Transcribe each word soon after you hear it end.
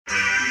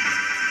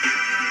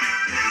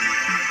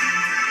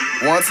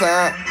One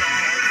time.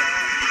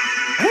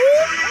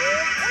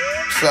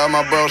 Shout out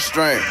my bro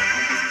Strength.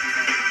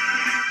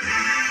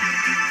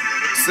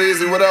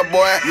 CZ, what up,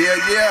 boy?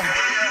 Yeah.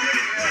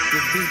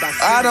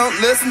 I don't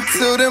listen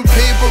to them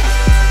people.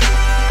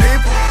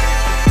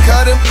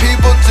 Cause them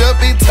people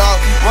just be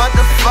talking. What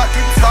the fuck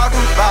you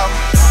talking about?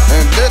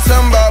 And bitch,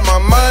 I'm about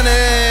my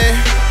money.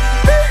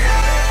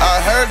 I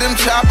heard them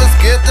choppers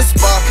get the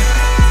sparking.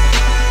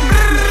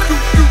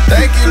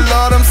 Thank you,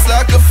 Lord, I'm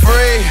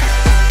SuckaFree.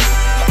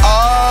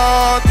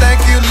 Oh,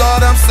 thank you,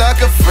 Lord, I'm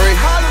SuckaFree.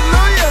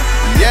 Hallelujah.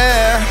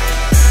 Yeah.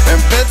 And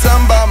bitch,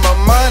 I'm about my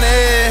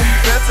money.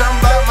 Bitch, I'm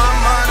about my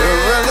money. The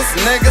realest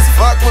niggas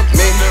fuck with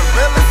me. The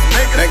realest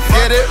niggas they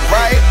get it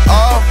right,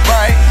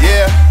 alright,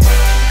 yeah.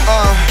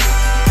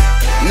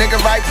 Nigga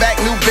right back,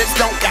 new bitch,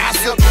 don't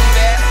gossip.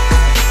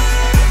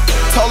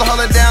 Told her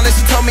hold it down and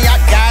she told me I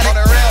got it.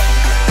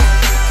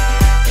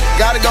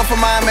 Gotta go for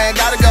my man,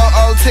 gotta go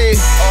OT.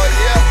 Oh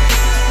yeah.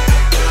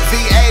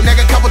 VA,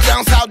 nigga, couple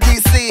Jones out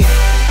DC.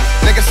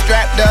 Nigga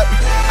strapped up,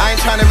 I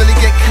ain't tryna really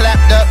get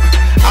clapped up.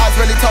 I was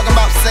really talking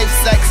about safe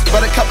sex,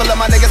 but a couple of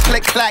my niggas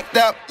click-clacked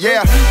up,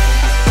 yeah.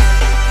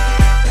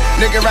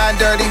 Nigga riding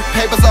dirty,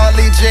 papers all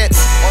legit.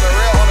 On the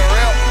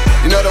real.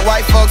 You know the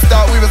white folks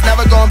thought we was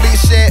never gonna be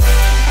shit.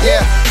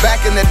 Yeah,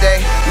 back in the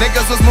day,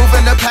 niggas was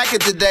moving the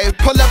package today.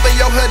 Pull up in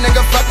your hood,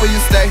 nigga, fuck where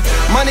you stay.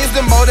 Money's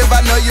the motive,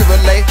 I know you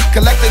relate.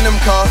 Collecting them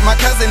calls, my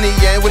cousin he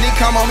ain't. When he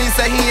come home, he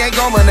say he ain't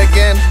gon' run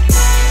again.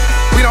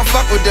 We don't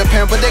fuck with the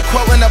pen, but they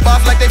quoting the boss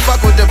like they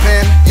fuck with the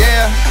pen.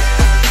 Yeah.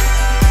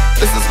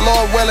 This is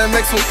Lord Willing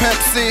mixed with Pimp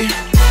C.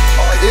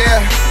 Oh yeah.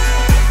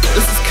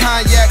 This is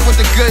cognac with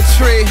the good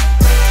tree.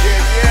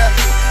 Yeah.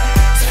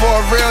 It's for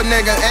a real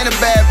nigga and a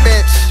bad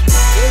bitch.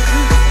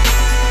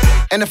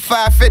 And the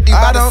 550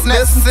 by the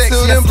snap 6,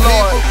 yes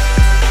Lord.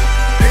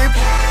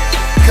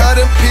 Cause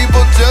them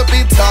people just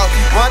be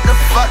talking. What the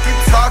fuck you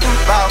talking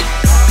about?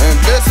 And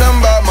bitch, I'm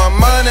about my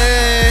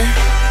money.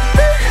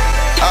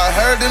 I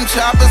heard them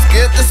choppers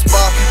get the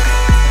sparking.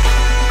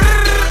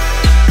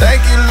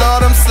 Thank you,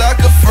 Lord, I'm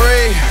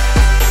SuckaFree.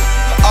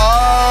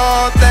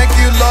 Oh, thank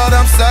you, Lord,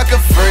 I'm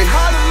SuckaFree.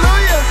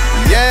 Hallelujah.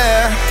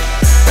 Yeah.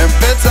 And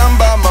bitch, I'm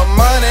about my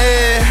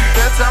money.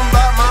 Bitch, I'm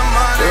about my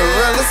money. The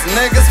realest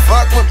niggas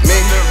fuck with me.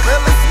 The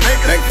realest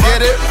niggas they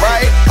get it